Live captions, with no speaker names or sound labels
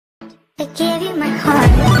I gave you my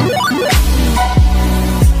heart.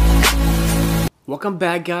 Welcome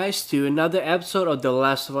back, guys, to another episode of The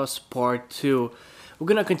Last of Us Part 2. We're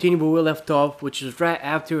gonna continue where we left off, which is right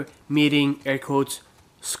after meeting, air quotes,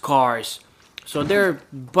 scars. So they're a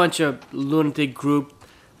bunch of lunatic group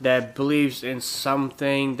that believes in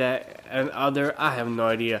something that and other, I have no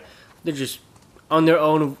idea. They're just on their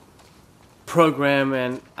own program,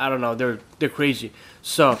 and I don't know, they're crazy.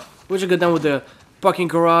 So we're just go down with the parking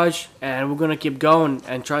garage, and we're gonna keep going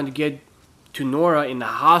and trying to get to Nora in the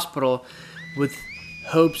hospital with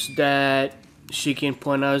hopes that she can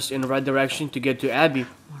point us in the right direction to get to Abby.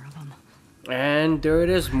 More of them. And there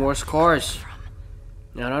it is, more scars.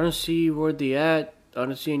 And I don't see where they at. I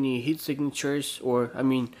don't see any heat signatures, or I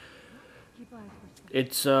mean,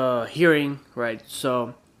 it's hearing, right?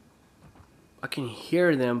 So I can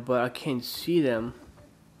hear them, but I can't see them.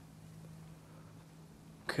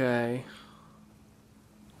 Okay.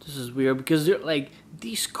 This is weird because they're like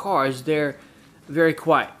these cars. They're very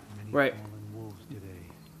quiet, right?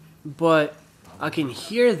 But I can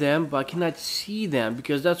hear them, but I cannot see them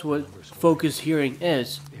because that's what focus hearing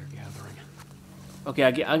is. Okay,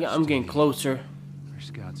 I'm getting closer. Our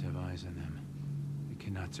scouts have eyes on them. They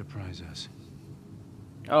cannot surprise us.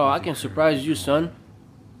 Oh, I can surprise you, son.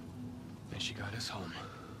 Then she got us home.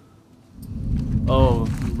 Oh,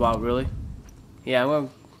 wow, really? Yeah, well,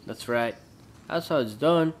 that's right. That's how it's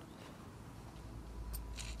done.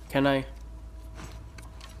 Can I?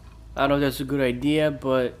 I don't know if that's a good idea,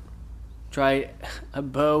 but try a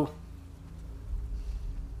bow.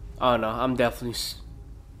 Oh no, I'm definitely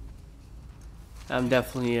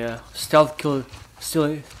stealth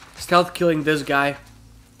killing this guy.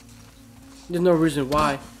 There's no reason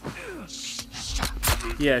why.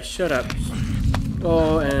 Yeah, shut up.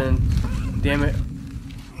 Oh, and damn it.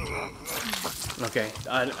 Okay,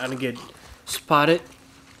 I don't get spotted,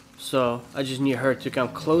 so I just need her to come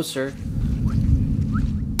closer.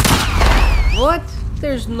 What?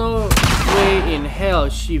 There's no way in hell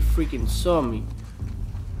she freaking saw me.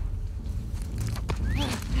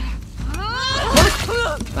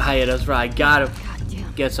 Ah, yeah, that's right. I got him.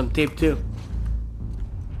 Get some tape too.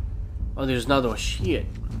 Oh, there's another one. Shit.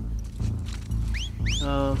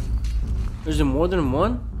 Is there more than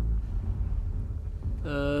one?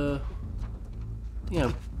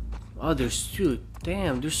 Yeah. Oh, there's two.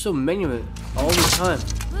 Damn, there's so many of it all the time.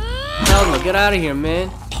 Hell no, get out of here, man.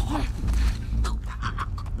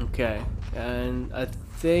 Okay, and I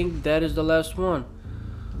think that is the last one.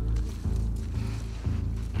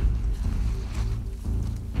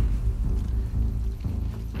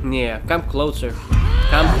 Yeah, come closer.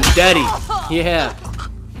 Come to daddy. Yeah,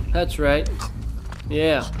 that's right.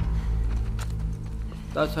 Yeah,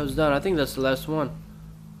 that's how it's done. I think that's the last one.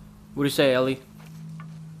 What do you say, Ellie?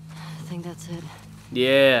 I think that's it.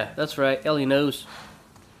 Yeah, that's right. Ellie knows.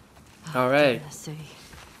 All right.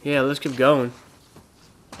 Yeah, let's keep going.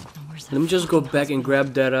 Let me just go back and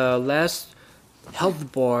grab that last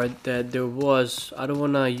health bar that there was. I don't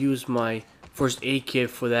want to use my first aid kit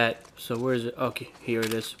for that. So where is it? Okay, here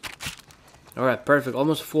it is. Alright, perfect.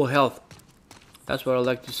 Almost full health. That's what I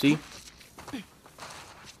like to see.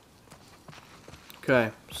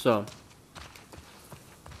 Okay, so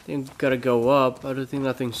I think gotta go up. I don't think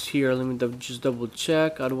nothing's here. Let me just double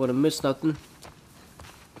check. I don't want to miss nothing.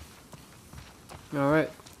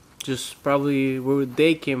 Alright. Just probably where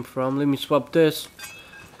they came from. Let me swap this.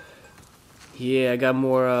 Yeah, I got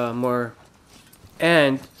more.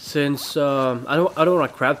 And since I don't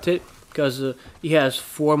want to craft it because he has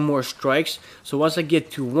 4 more strikes. So once I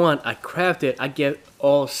get to 1, I craft it. I get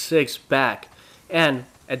all 6 back, and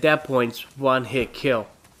at that point, it's 1 hit kill.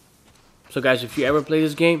 So guys, if you ever play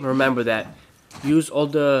this game, remember that. Use all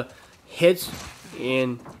the hits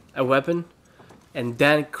in a weapon, and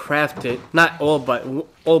then craft it, not all but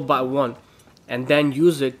 1, and then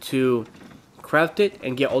use it to craft it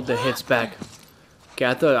and get all the hits back. Okay,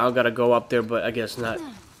 I thought I gotta go up there, but I guess not.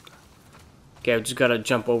 Okay, I just gotta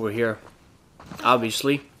jump over here.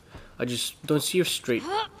 Obviously, I just don't see her straight.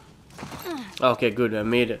 Okay, good, I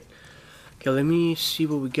made it. Okay, let me see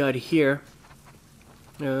what we got here.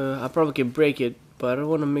 I probably can break it, but I don't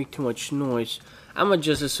want to make too much noise. I'm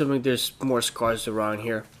just assuming there's more scars around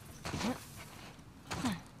here.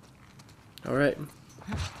 Alright.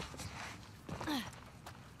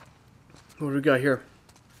 What do we got here?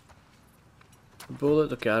 A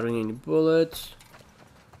bullet. Okay, I don't need any bullets.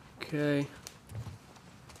 Okay.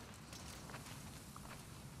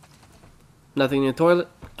 Nothing in the toilet?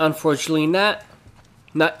 Unfortunately not.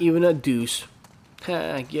 Not even a deuce.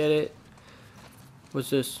 I get it. What's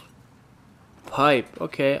this? Pipe.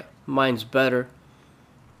 Okay, mine's better.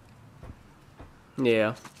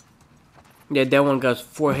 Yeah. Yeah, that one got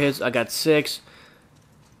 4 hits. I got 6.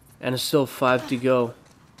 And it's still 5 to go.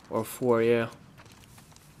 Or 4, yeah.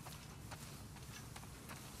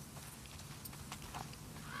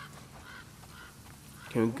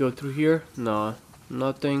 Can we go through here? No,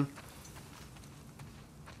 nothing.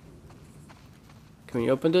 Can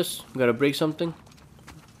we open this? We gotta break something?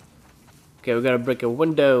 Okay, we gotta break a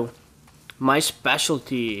window. My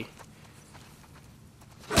specialty.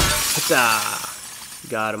 Hita!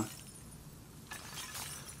 Got him.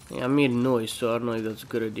 Yeah, I made a noise, so I don't know if that's a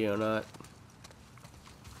good idea or not.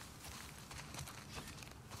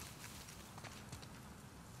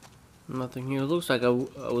 Nothing here. Looks like I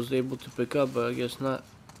was able to pick up, but I guess not.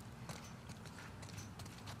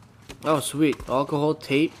 Oh, sweet. Alcohol,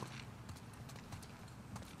 tape.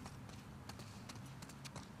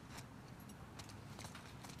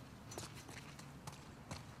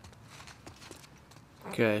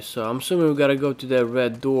 Okay, so I'm assuming we gotta go to that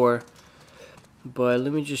red door. But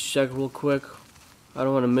let me just check real quick. I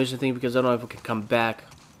don't want to miss anything because I don't know if we can come back.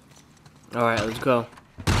 Alright, let's go.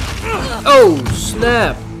 Oh,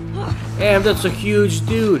 snap! Damn, that's a huge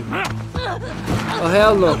dude. Oh,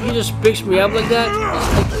 hell no. He just picks me up like that?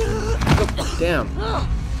 Oh, damn.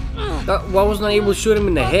 Why wasn't I able to shoot him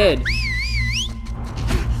in the head?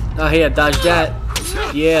 Oh, here, dodge that.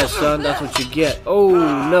 Yeah, son, that's what you get. Oh,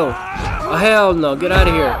 no. Oh, hell no. Get out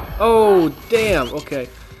of here. Oh, damn. Okay.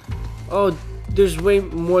 Oh, there's way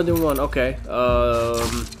more than one. Okay. Oh,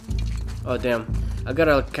 damn. I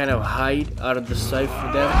gotta kind of hide out of the sight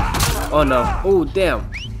for them. Oh, no. Oh,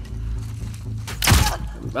 damn.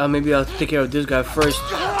 Maybe I'll take care of this guy first.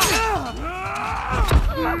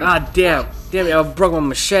 Ah, damn. Damn it, I broke my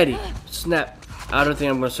machete. Snap. I don't think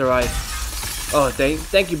I'm gonna survive. Oh,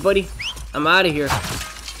 thank you, buddy. I'm out of here.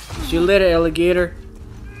 See you later, alligator.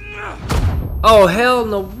 Oh, hell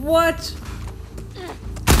no. What?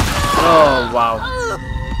 Oh, wow.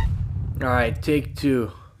 Alright, take 2.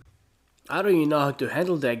 I don't even know how to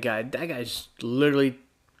handle that guy. That guy's literally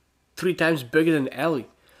 3 times bigger than Ellie.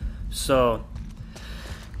 So...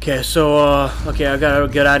 okay, so, okay, I gotta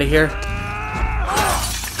get out of here.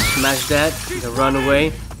 Smash that, and run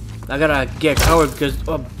away. I gotta get covered because,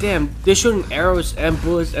 oh, damn, they're shooting arrows and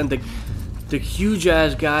bullets, and the huge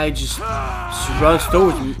ass guy just runs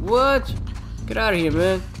towards me. What? Get out of here,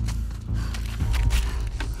 man.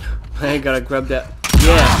 I gotta grab that.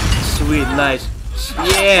 Yeah, sweet, nice.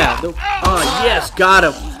 Yeah, oh, yes, got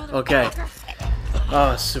him. Okay.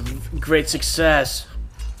 Oh, great success.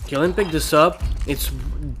 Okay, let me pick this up. It's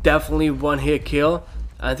definitely one hit kill.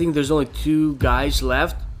 I think there's only 2 guys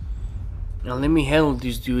left. Now let me handle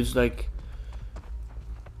these dudes like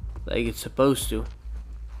it's supposed to.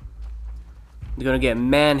 They're gonna get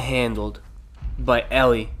manhandled by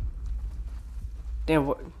Ellie. Damn,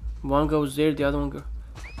 one goes there, the other one goes.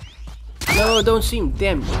 No, don't see him.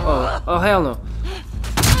 Damn. Oh, hell no.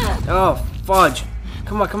 Oh, fudge.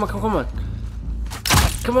 Come on, come on, come on.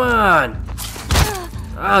 Come on.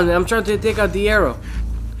 Oh, I'm trying to take out the arrow.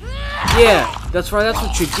 Yeah, that's right, that's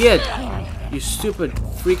what you get. You stupid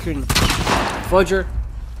freaking fudger.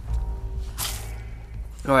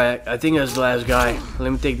 Alright, I think that's the last guy.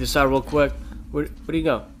 Let me take this out real quick. Where'd he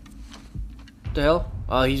go? What the hell?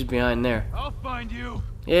 Oh, he's behind there. I'll find you.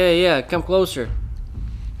 Yeah, come closer.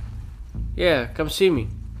 Yeah, come see me.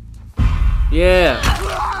 Yeah,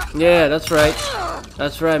 that's right.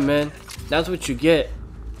 That's right, man. That's what you get.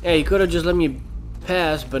 Hey, you could have just let me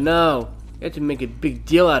pass, but no. You have to make a big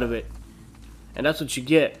deal out of it. And that's what you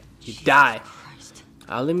get. You die.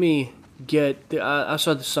 Let me get the, I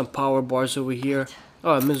saw there's some power bars over here.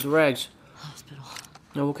 Oh, I missed rags. Hospital.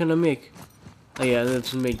 Now what can I make? Oh yeah,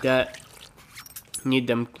 let's make that. Need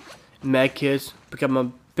them med kits. Pick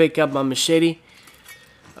up my machete.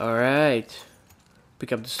 Alright.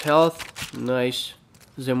 Pick up this health. Nice.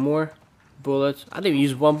 Is there more bullets? I didn't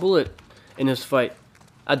use 1 bullet in this fight.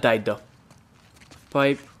 I died though.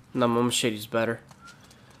 Pipe. No, my machete's better.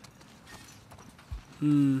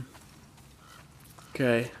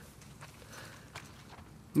 Okay.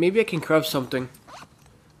 Maybe I can craft something.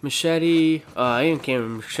 Machete. I ain't came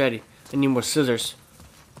with machete. I need more scissors.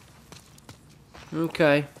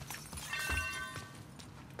 Okay.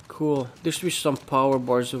 Cool. There should be some power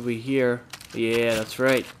bars over here. Yeah, that's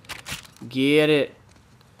right. Get it.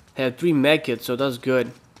 I have 3 medkits, so that's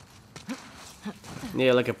good.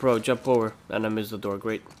 Yeah, like a pro. Jump over. And I missed the door.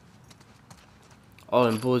 Great. Oh,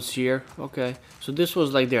 and bullets here. Okay. So this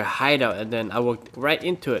was like their hideout, and then I walked right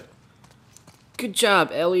into it. Good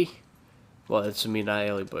job, Ellie. Well, it's me, not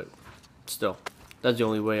Ellie, but still. That's the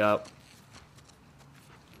only way out.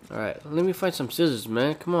 Alright, let me find some scissors,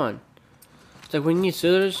 man. Come on. It's like when you need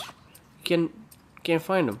scissors, you can't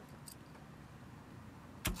find them.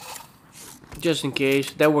 just in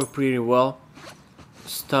case. That worked pretty well.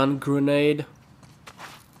 Stun grenade.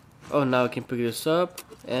 Oh, now I can pick this up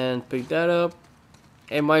and pick that up.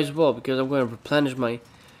 And might as well, because I'm going to replenish my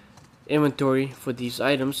inventory for these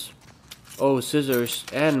items. Oh, scissors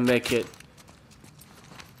and make it.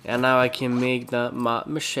 And now I can make the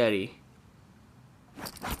machete.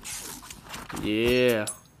 Yeah.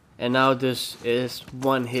 And now this is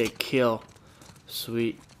one hit kill.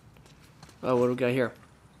 Sweet. Oh, what do we got here?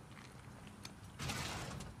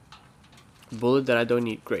 Bullet that I don't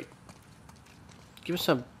need. Great. Give me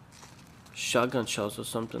some shotgun shells or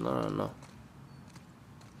something. I don't know.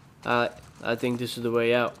 I think this is the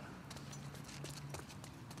way out.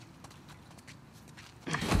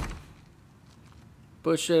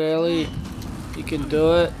 Push it, Ellie. You can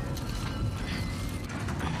do it.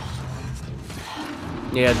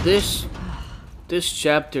 Yeah, this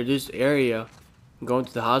chapter, this area, going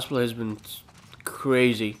to the hospital has been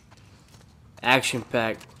crazy. Action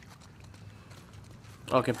packed.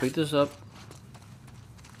 Okay, pick this up.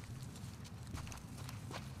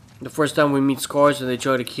 The first time we meet Scars and they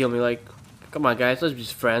try to kill me, like, come on guys, let's be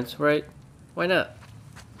friends, right? Why not?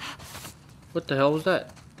 What the hell was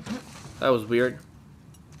that? That was weird.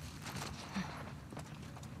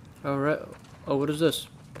 Alright. Oh, what is this?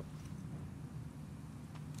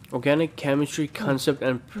 Organic Chemistry Concept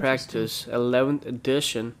and Practice, 11th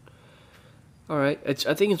edition. Alright,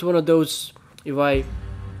 I think it's one of those,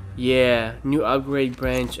 yeah, new upgrade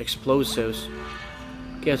branch explosives.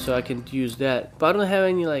 Okay, so I can use that. But I don't have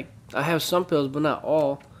any, like, I have some pills, but not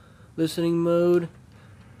all. Listening mode,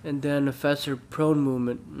 and then a faster prone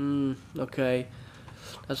movement. Okay.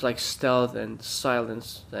 That's like stealth and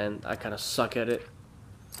silence, and I kind of suck at it.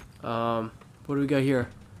 What do we got here?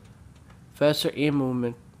 Faster aim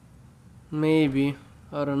movement. Maybe.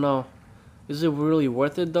 I don't know. Is it really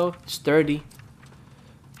worth it though? It's 30.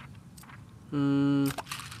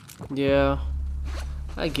 Yeah.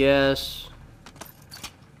 I guess.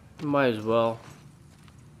 Might as well.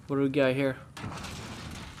 What do we got here?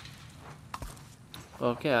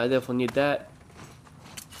 Okay, I definitely need that.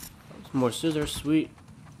 Some more scissors, sweet.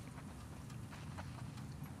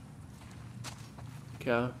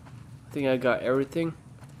 Okay, I think I got everything.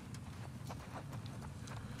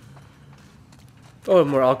 Oh,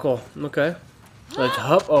 more alcohol. Okay. Let's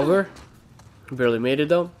hop over. Barely made it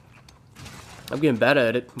though. I'm getting bad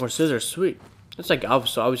at it. More scissors, sweet. It's like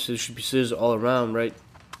obviously there should be scissors all around, right?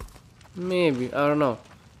 Maybe, I don't know.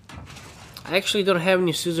 I actually don't have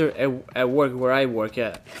any scissors at work where I work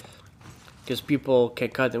at. Because people can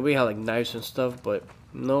cut them. We have like knives and stuff, but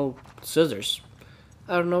no scissors.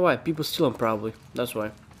 I don't know why. People steal them probably. That's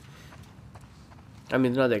why. I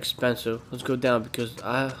mean, they're not that expensive. Let's go down because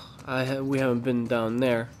we haven't been down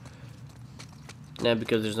there. Nah,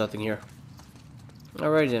 because there's nothing here.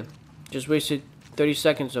 Alright then. Just wasted 30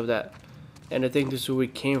 seconds of that. And I think this is where we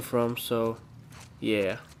came from, so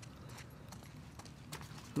yeah.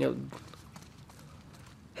 Yep.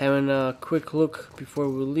 Having a quick look before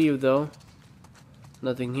we leave though.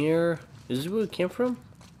 Nothing here. Is this where we came from?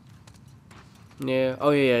 Yeah.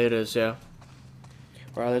 Oh yeah, it is, yeah.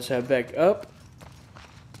 Alright, let's head back up.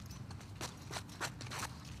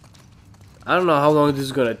 I don't know how long this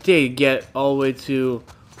is gonna take to get all the way to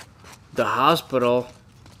the hospital.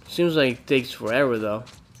 Seems like it takes forever though.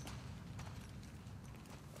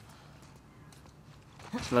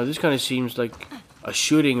 Now this kind of seems like a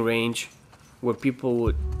shooting range where people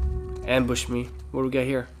would ambush me. What do we got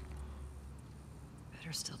here?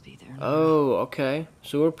 Better still be there. Oh, okay.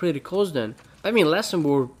 So we're pretty close then. I mean, last time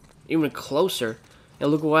we were even closer.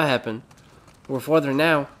 And look what happened. We're farther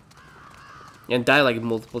now. And died like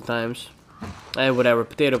multiple times. Whatever.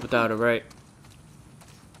 Potato, potato, right?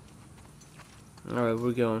 Alright,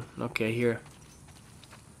 we're going. Okay, here.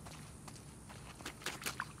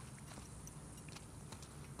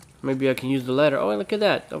 Maybe I can use the ladder. Oh, look at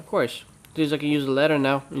that. Of course. Because I can use the ladder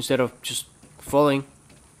now instead of just falling.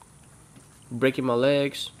 Breaking my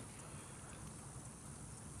legs.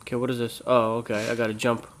 Okay, what is this? Oh, okay. I gotta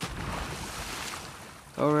jump.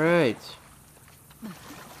 Alright.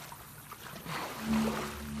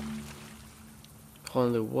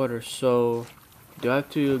 Underwater. So, do I have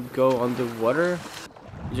to go underwater?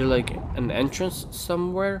 Is there like an entrance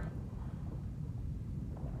somewhere?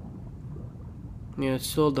 Yeah, it's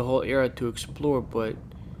still the whole area to explore, but it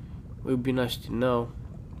would be nice to know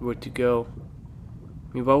where to go.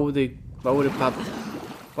 I mean, why would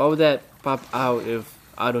that pop out if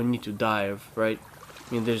I don't need to dive, right?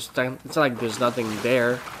 I mean, it's not like there's nothing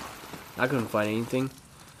there. I couldn't find anything.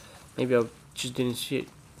 Maybe I just didn't see it.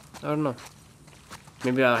 I don't know.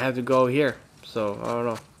 Maybe I have to go here. So, I don't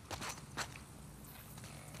know.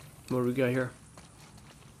 What do we got here?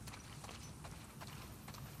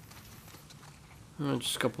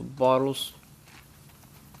 Just a couple of bottles.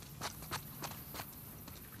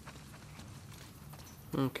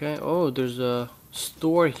 Okay. Oh, there's a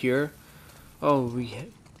store here. Oh,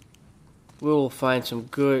 we'll find some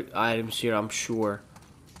good items here, I'm sure.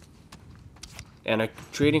 And a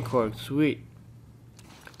trading card, sweet.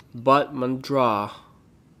 But Mandar.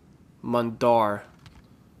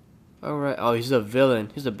 Alright, oh, he's a villain.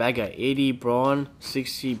 He's a bad guy. 80 brawn,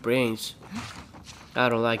 60 brains. I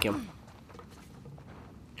don't like him.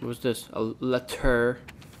 What's this? A letter.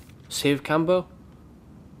 Save combo?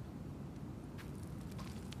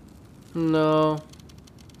 No.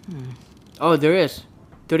 Oh, there is.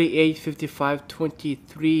 38, 55,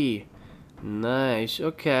 23. Nice.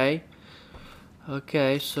 Okay.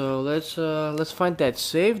 Okay, so let's find that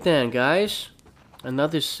save then, guys.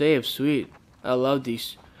 Another save, sweet. I love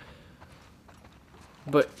these.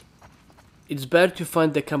 But it's better to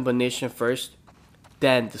find the combination first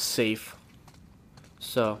than the save.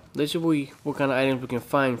 So let's see what kind of items we can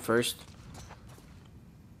find first.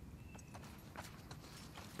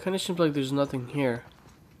 Kinda seems like there's nothing here.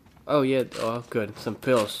 Oh yeah, oh good. Some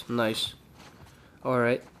pills. Nice.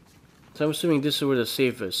 Alright. So I'm assuming this is where the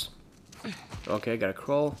safe is. Okay, I gotta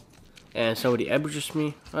crawl. And somebody ambushes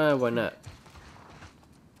me. Why not?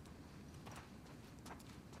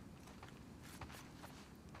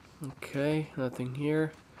 Okay, nothing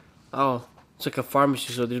here. Oh, it's like a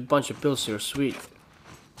pharmacy, so there's a bunch of pills here. Sweet.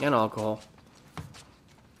 And alcohol.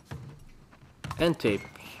 And tape.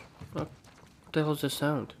 What the hell's that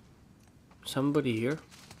sound? Somebody here?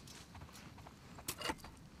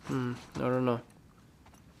 I don't know.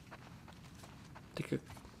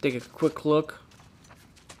 Take a quick look.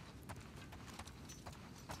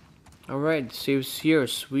 Alright, saves here,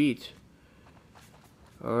 sweet.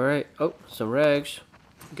 Alright, oh, some rags.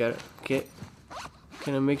 Got it. Okay.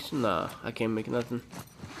 Can I make some? Nah, I can't make nothing.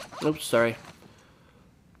 Oops, sorry.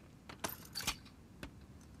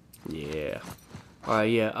 Yeah. Alright,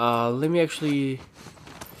 yeah. Let me actually.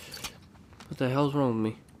 What the hell's wrong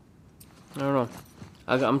with me? I don't know.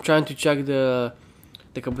 I'm trying to check the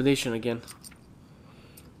combination again.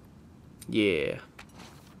 Yeah.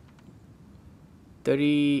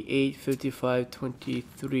 38, 55,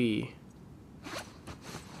 23.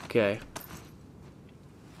 Okay.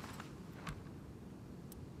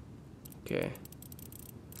 Okay.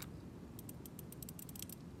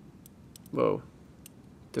 Whoa.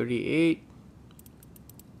 38.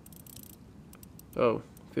 Oh,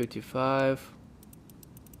 55.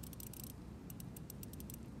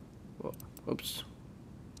 Whoa. Oops.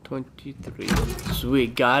 23.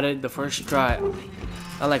 Sweet, got it the first try.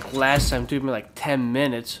 Unlike last time, it took me like 10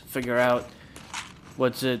 minutes to figure out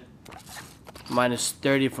what's it. Minus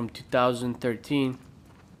 30 from 2013.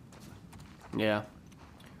 Yeah.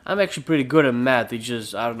 I'm actually pretty good at math. It's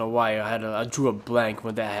just, I don't know why I drew a blank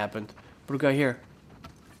when that happened. What do we got here?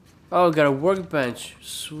 Oh, got a workbench.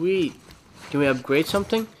 Sweet. Can we upgrade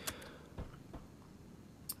something?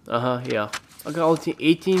 Yeah. I got all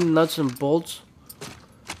 18 nuts and bolts.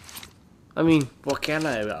 I mean, what can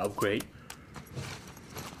I upgrade?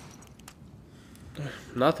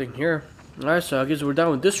 Nothing here. Alright, so I guess we're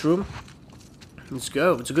done with this room. Let's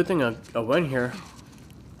go. It's a good thing I went here.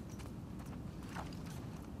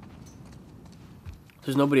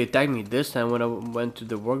 There's nobody attacked me this time when I went to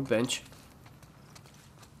the workbench.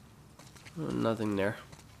 Oh, nothing there.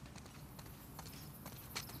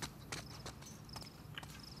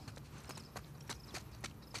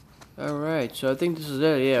 Alright, so I think this is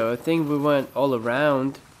it. Yeah, I think we went all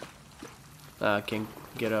around. I can't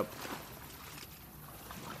get up.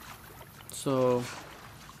 So...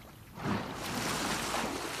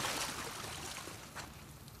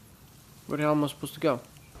 where the hell am I supposed to go?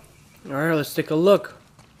 Alright, let's take a look.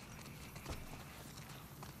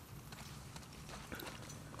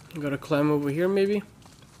 Gotta climb over here, maybe?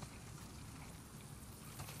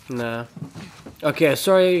 Nah. Okay,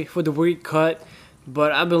 sorry for the weird cut,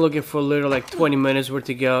 but I've been looking for literally like 20 minutes where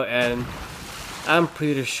to go, and I'm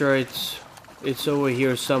pretty sure it's over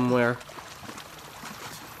here somewhere.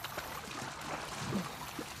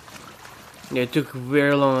 Yeah, it took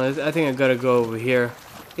very long. I think I gotta go over here.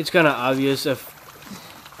 It's kind of obvious if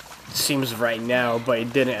it seems right now, but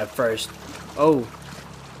it didn't at first. Oh.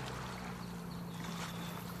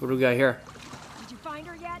 What do we got here? Did you find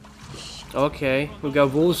her yet? Okay, we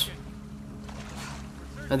got wolves.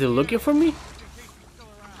 Are they looking for me?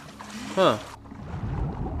 Huh.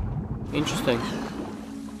 Interesting.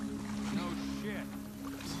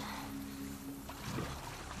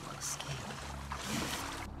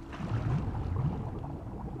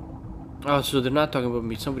 Oh, so they're not talking about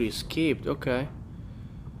me. Somebody escaped. Okay.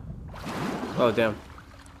 Oh, damn.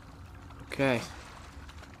 Okay.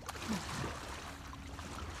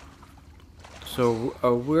 So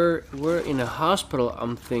we're in a hospital,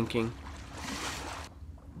 I'm thinking.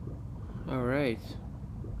 All right.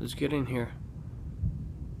 Let's get in here.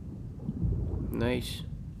 Nice.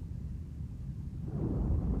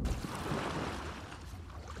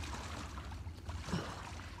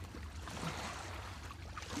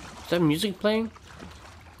 Is that music playing?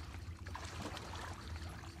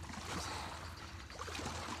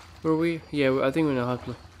 Were we? Yeah, I think we're in a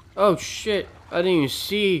hospital. Oh shit! I didn't even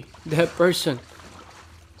see that person.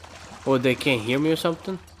 Or they can't hear me or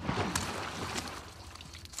something?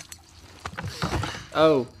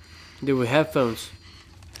 Oh, they were headphones.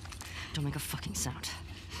 Don't make a fucking sound.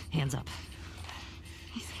 Hands up.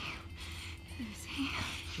 Easy. Easy.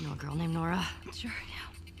 You know a girl named Nora? Sure,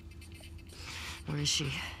 yeah. Where is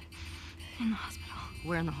she? In the hospital.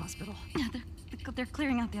 Where in the hospital? Yeah, they're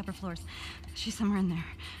clearing out the upper floors. She's somewhere in there.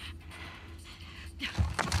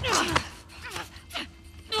 Fuck.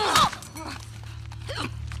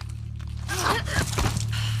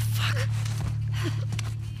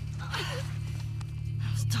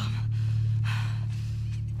 That was dumb.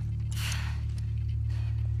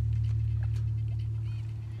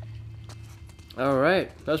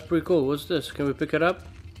 Alright, that's pretty cool. What's this? Can we pick it up?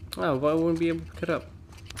 Oh, why wouldn't we be able to pick it up?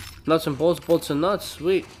 Nuts and bolts, bolts and nuts.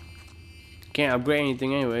 Sweet. Can't upgrade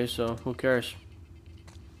anything anyway, so who cares?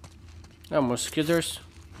 Oh, more skitters.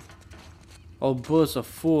 Oh, bullets are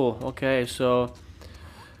full. Okay, so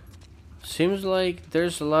seems like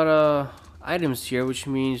there's a lot of items here, which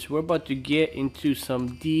means we're about to get into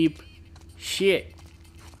some deep shit.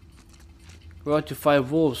 We're about to fight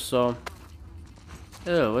wolves, so.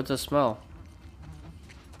 Ew, what's the smell?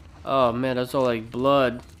 Oh man, that's all like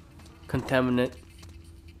blood contaminant.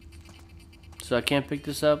 So I can't pick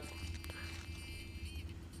this up.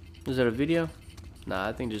 Is that a video? Nah,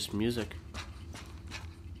 I think just music.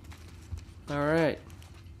 Alright.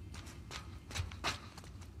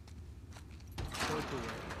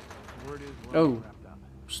 Oh,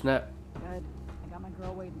 snap. Good. I got my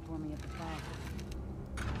girl waiting for me at the fob.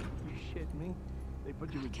 You shitting me? They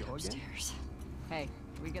put you with Get Joe again? upstairs. Hey,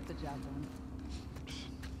 we get the job done.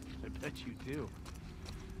 I bet you do.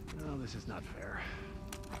 No, this is not fair.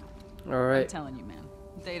 I'm Alright. telling you, man.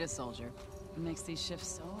 Data soldier. It makes these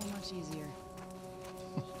shifts so much easier.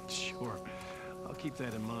 Sure. I'll keep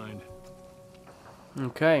that in mind.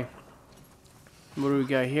 Okay. What do we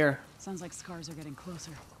got here? Sounds like scars are getting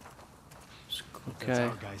closer. That's Okay.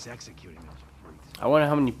 our guys executing those freaks. I wonder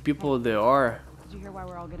how many people there are. Did you hear why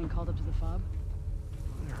we're all getting called up to the fob?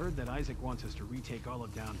 I heard that Isaac wants us to retake all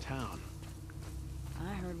of downtown.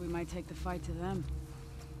 I heard we might take the fight to them.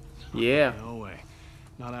 Yeah. No way.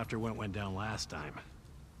 Not after what went down last time.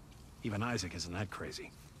 Even Isaac isn't that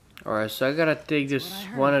crazy. Alright, so I gotta take this That's what I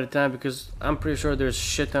heard. one at a time because I'm pretty sure there's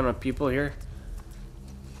shit ton of people here.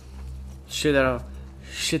 Shit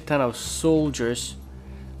ton of soldiers.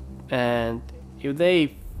 And if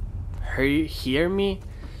they hear me,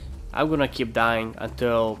 I'm gonna keep dying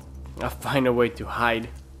until I find a way to hide.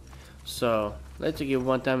 So let's take it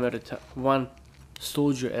one time at a time, one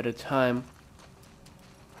soldier at a time.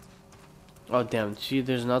 Oh damn! See,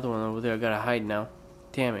 there's another one over there. I gotta hide now.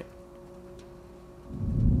 Damn it.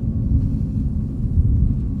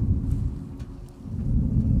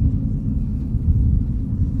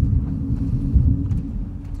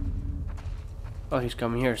 Oh, he's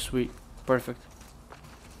coming here. Sweet. Perfect.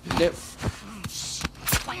 Yep.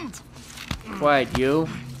 Quiet, you.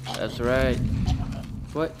 That's right.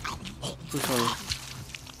 What? Who's on me?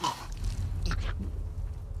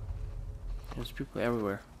 There's people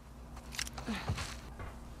everywhere.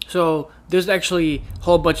 So, there's actually a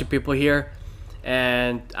whole bunch of people here.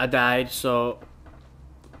 And I died, so...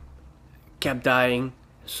 kept dying.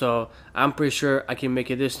 So, I'm pretty sure I can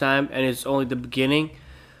make it this time. And it's only the beginning.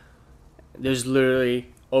 There's literally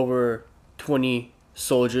over 20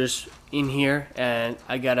 soldiers in here, and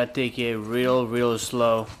I gotta take it real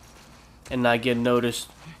slow and not get noticed.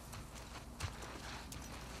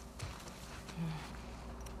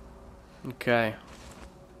 Okay.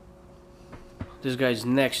 This guy's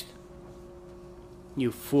next.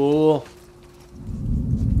 You fool.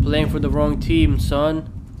 Playing for the wrong team,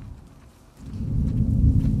 son.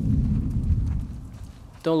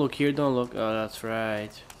 Don't look here, don't look. Oh, that's right.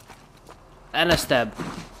 And a stab.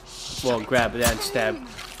 Well, grab and stab.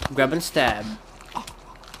 Grab and stab.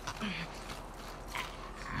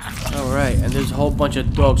 Alright, and there's a whole bunch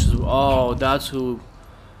of dogs. Oh, that's who.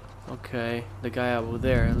 Okay, the guy over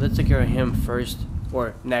there. Let's take care of him first.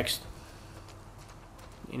 Or next.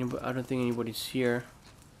 Anybody? I don't think anybody's here.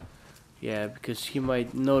 Yeah, because he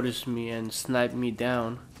might notice me and snipe me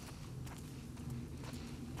down.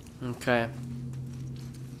 Okay.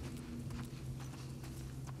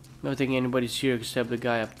 I don't think anybody's here except the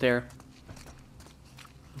guy up there.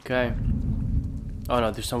 Okay. Oh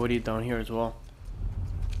no, there's somebody down here as well.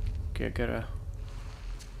 Okay, I gotta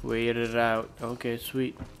wait it out. Okay,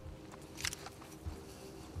 sweet.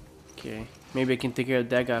 Okay, maybe I can take care of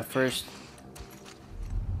that guy first.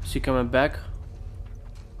 Is he coming back?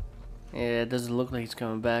 Yeah, it doesn't look like he's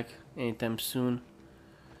coming back anytime soon.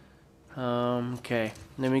 Okay,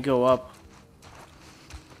 let me go up.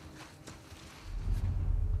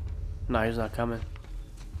 No, he's not coming.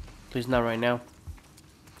 Please, not right now.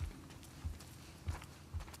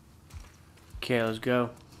 Okay, let's go.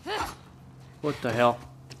 What the hell?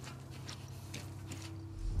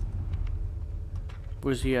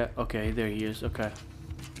 Where's he at? Okay, there he is. Okay.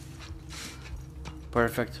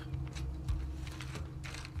 Perfect.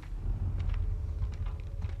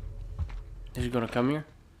 Is he gonna come here?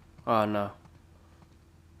 Oh no.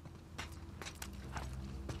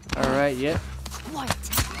 Alright, yeah. Quiet.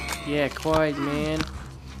 Yeah, quiet, man.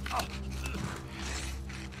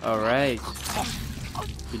 Alright.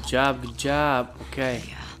 Good job, good job.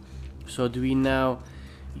 Okay. So do we now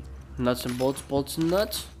nuts and bolts, bolts and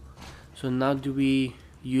nuts? So now do we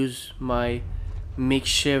use my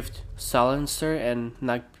makeshift silencer and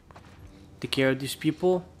not take care of these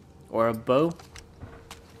people? Or a bow?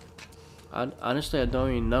 Honestly, I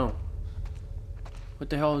don't even know. What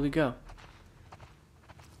the hell did it go?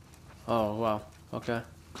 Oh, wow. Okay.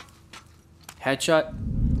 Headshot?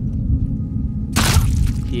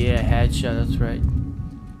 Yeah, headshot, that's right.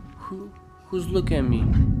 Who's looking at me? I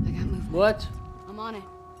got movement. What? I'm on it.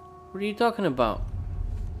 What are you talking about?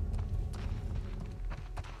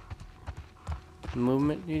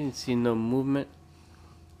 Movement? You didn't see no movement.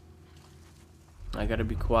 I gotta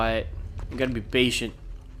be quiet. I gotta be patient.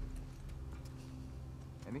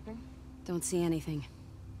 Anything? Don't see anything.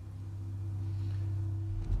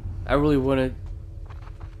 I really wanted.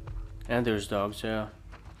 And there's dogs, yeah.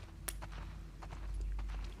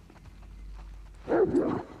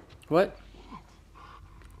 What?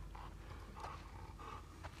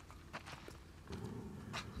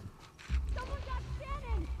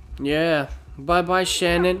 Yeah. Bye bye,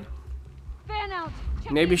 Shannon. Fan out.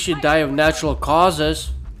 Maybe she died of natural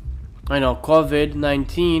causes. I know,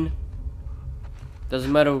 COVID-19.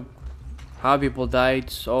 Doesn't matter how people die,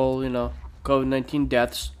 it's all, you know, COVID-19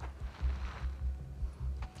 deaths.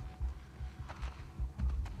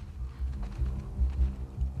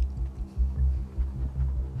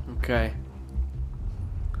 Okay.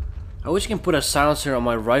 I wish I can put a silencer on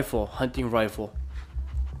my rifle, hunting rifle.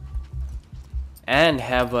 And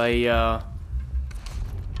have a,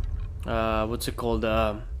 what's it called,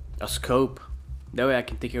 a scope. That way I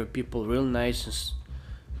can take care of people real nice and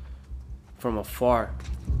from afar.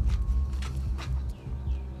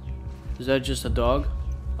 Is that just a dog?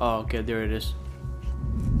 Oh, okay, there it is.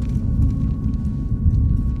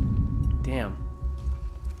 Damn.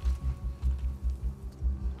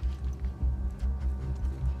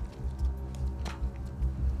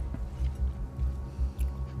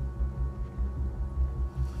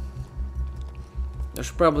 I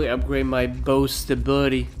should probably upgrade my bow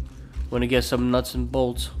stability when I get some nuts and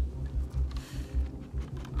bolts.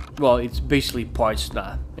 Well, it's basically parts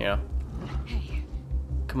now, you know. Hey.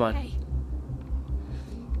 Come on. Hey.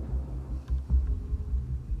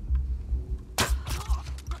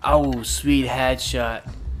 Oh, sweet headshot.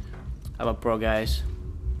 I'm a pro, guys.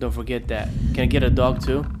 Don't forget that. Can I get a dog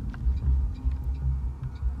too?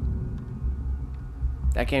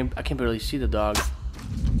 I can't barely see the dog.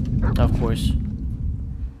 Of course.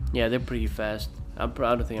 Yeah, they're pretty fast. I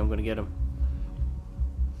don't think I'm gonna get them.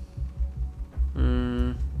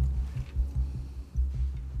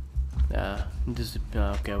 This is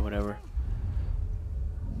okay, whatever.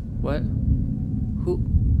 What? Who?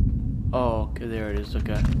 Oh, okay, there it is.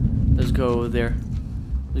 Okay, let's go over there.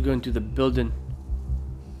 Let's go into the building.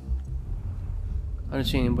 I don't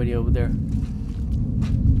see anybody over there.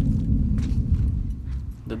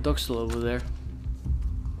 The dog's still over there.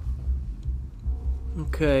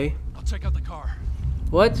 Okay. I'll check out the car.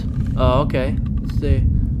 What? Oh, okay. It's the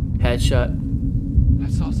headshot. I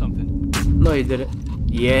saw something. No, you didn't.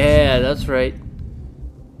 Yeah, that's right.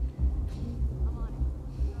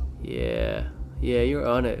 Yeah. Yeah, you're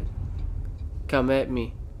on it. Come at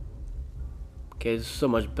me. Okay, this is so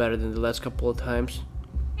much better than the last couple of times.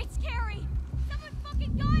 It's Carrie. Someone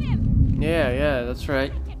fucking got him. Yeah, that's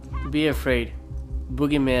right. Be afraid.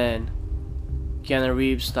 Boogeyman. Keanu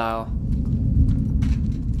Reeves style.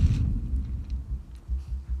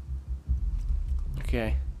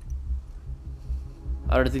 Okay.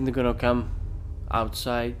 I don't think they're gonna come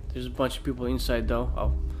outside. There's a bunch of people inside though.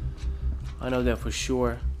 Oh, I know that for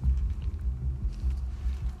sure.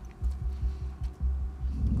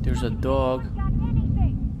 There's a dog.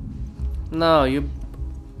 No, you.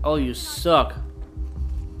 Oh, you suck.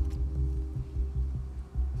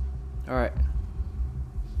 All right.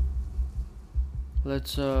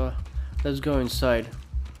 Let's go inside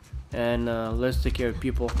and let's take care of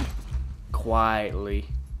people quietly.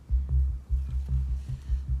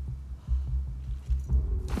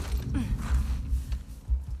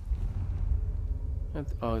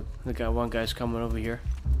 Oh, one guy's coming over here.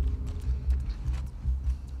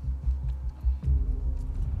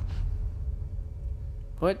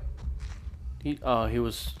 What? He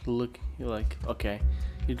was looking like, okay,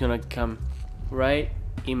 he's gonna come right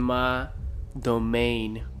in my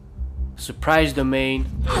domain. Surprise domain.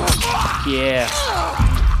 Yeah.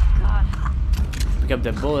 Pick up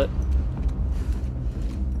that bullet.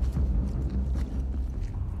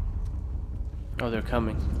 Oh, they're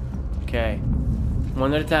coming. Okay.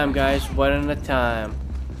 One at a time, guys. One at a time.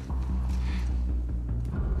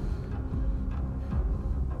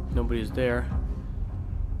 Nobody's there.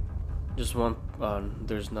 Just one.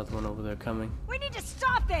 There's another one over there coming. We need to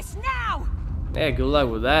stop this now! Hey, good luck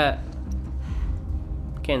with that.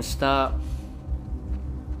 Can't stop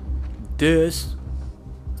this.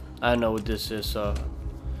 I don't know what this is,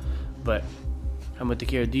 but I'm gonna take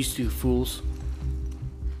care of these two fools.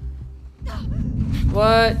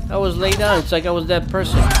 What? I was laid down. It's like I was that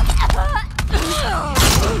person.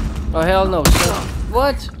 Oh hell no!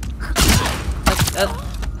 What?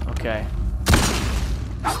 Okay.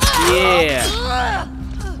 Yeah.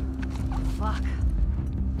 Fuck.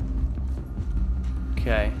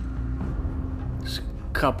 Okay. There's a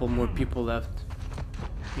couple more people left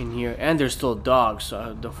in here, and there's still dogs,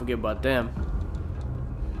 so don't forget about them.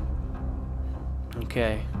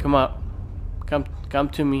 Okay, come up. Come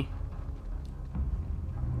to me.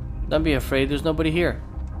 Don't be afraid, there's nobody here.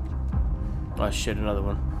 Oh shit, another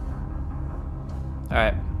one.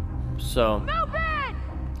 Alright, so.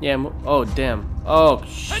 Yeah, oh damn. Oh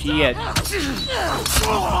shit.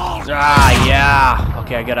 Ah, yeah.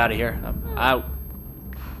 Okay, I got out of here. I'm out.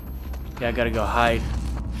 Yeah, I gotta go hide.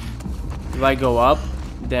 If I go up,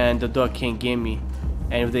 then the dog can't get me.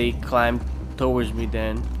 And if they climb towards me,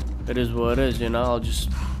 then it is what it is, you know. I'll just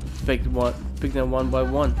pick them one by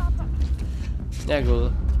one. Yeah,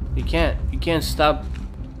 go. You can't stop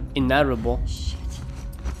inevitable. Shit.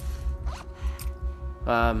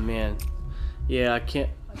 Ah man. Yeah, I can't.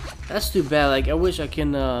 That's too bad. Like I wish I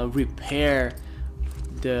can repair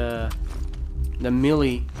the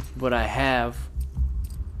melee what I have,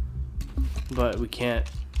 but we can't.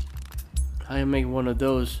 I can make one of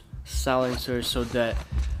those silencers so that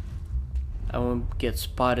I won't get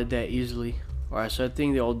spotted that easily. Alright, so I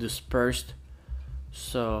think they all dispersed,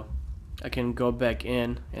 so I can go back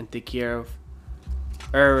in and take care of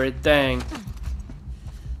everything.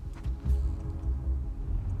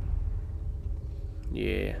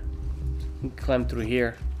 Yeah, climb through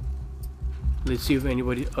here. Let's see if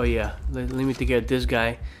anybody. Oh yeah, let me take care of this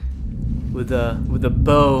guy with a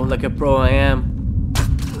bow like a pro I am.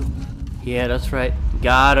 Yeah, that's right.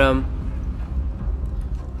 Got him.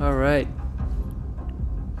 All right.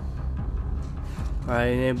 All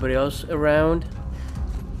right. Anybody else around?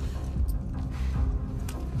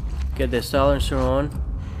 Get the silencer on.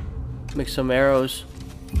 Make some arrows.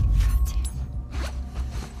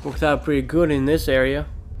 Worked out pretty good in this area.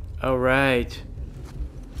 Alright.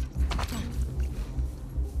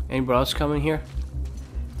 Anybody else coming here?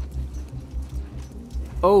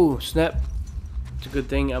 Oh, snap. It's a good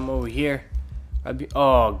thing I'm over here.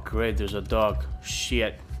 Oh, great. There's a dog.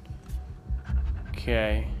 Shit.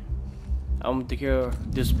 Okay. I'm gonna take care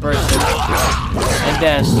of this person. And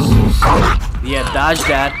then, yeah, dodge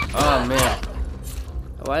that. Oh, man.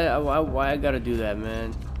 Why I gotta do that,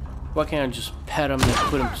 man? Why can't I just pet him and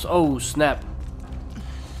put him? Oh snap!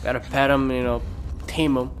 Gotta pet him, you know,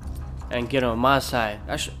 tame him, and get him on my side.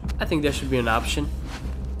 I think that should be an option.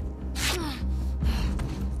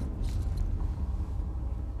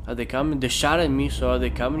 Are they coming? They shot at me, so are they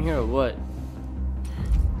coming here or what?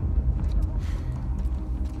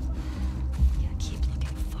 Yeah, keep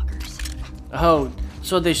looking, fuckers. Oh,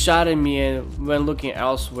 so they shot at me and went looking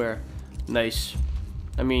elsewhere. Nice.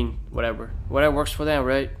 I mean, whatever. Whatever works for them,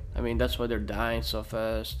 right? I mean, that's why they're dying so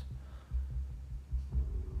fast.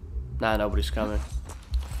 Nah, nobody's coming.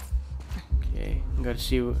 Okay, gotta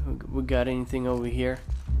see if we got anything over here.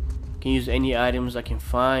 Can use any items I can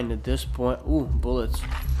find at this point. Ooh, bullets.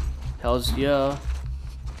 Hells yeah.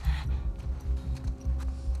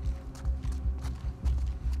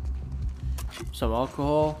 Some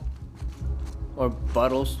alcohol. Or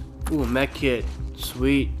bottles. Ooh, med kit.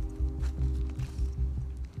 Sweet.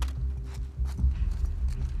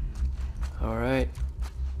 Alright.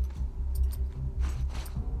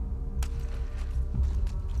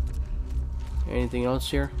 Anything else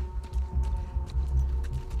here?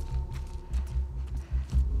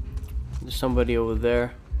 There's somebody over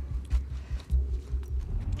there.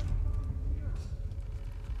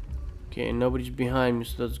 Okay, nobody's behind me,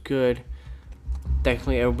 so that's good.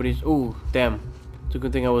 Technically, everybody's. Ooh, damn. It's a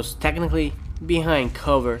good thing I was technically behind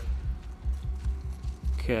cover.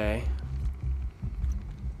 Okay.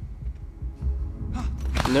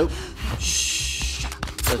 Nope. Shh.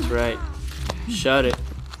 That's right. Shut it.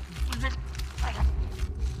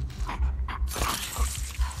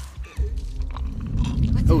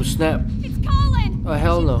 Oh snap! It's Colin! Oh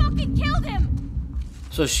hell no! She fucking killed him!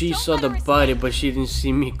 So she Don't saw let the her escape. body, but she didn't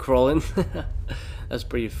see me crawling. That's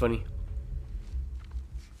pretty funny.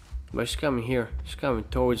 But she's coming here. She's coming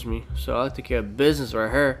towards me. So I'll take care of business for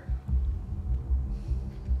her.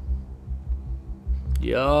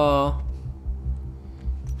 Yo.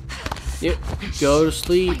 Yep. Go to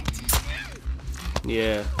sleep.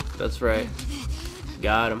 Yeah, that's right.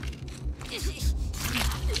 Got him.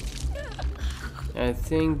 I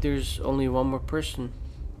think there's only one more person.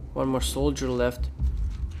 One more soldier left.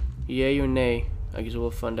 Yay or nay? I guess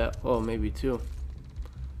we'll find out. Oh, maybe two.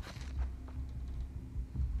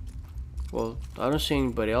 Well, I don't see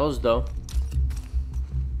anybody else though.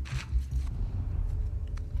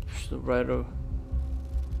 Just right over.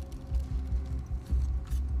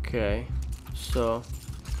 Okay, so.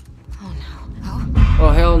 Oh no. Oh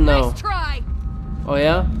hell no. Nice try! Oh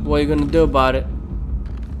yeah? What are you gonna do about it?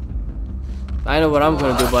 I know what I'm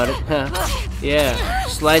gonna do about it. Yeah,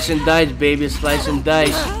 slice and dice, baby, slice and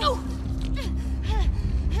dice.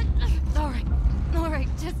 Alright,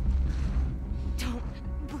 just... Don't,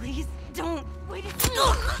 please, don't. Wait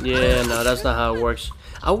a Yeah, no, that's not how it works.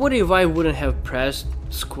 I wonder if I wouldn't have pressed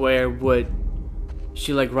square, would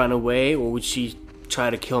she like run away or would she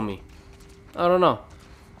try to kill me? I don't know.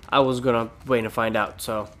 I was gonna wait to find out,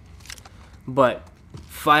 so. But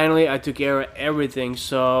finally I took care of everything,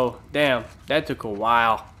 so damn, that took a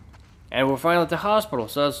while. And we're finally at the hospital,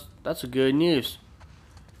 so that's a good news.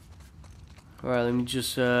 Alright, let me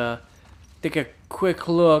just take a quick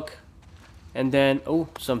look. And then, oh,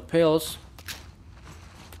 some pills.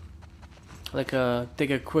 Like take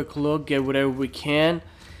a quick look, get whatever we can,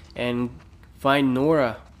 and find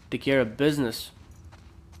Nora, take care of business.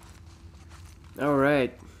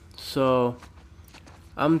 Alright, so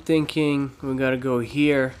I'm thinking we gotta go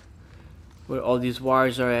here where all these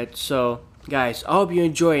wires are at. So guys, I hope you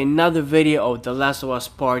enjoy another video of The Last of Us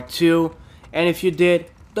Part 2, and if you did,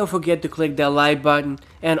 don't forget to click that like button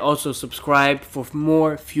and also subscribe for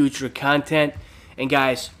more future content. And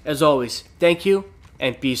guys, as always, thank you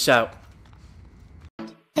and peace out.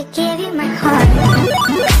 I give you my heart.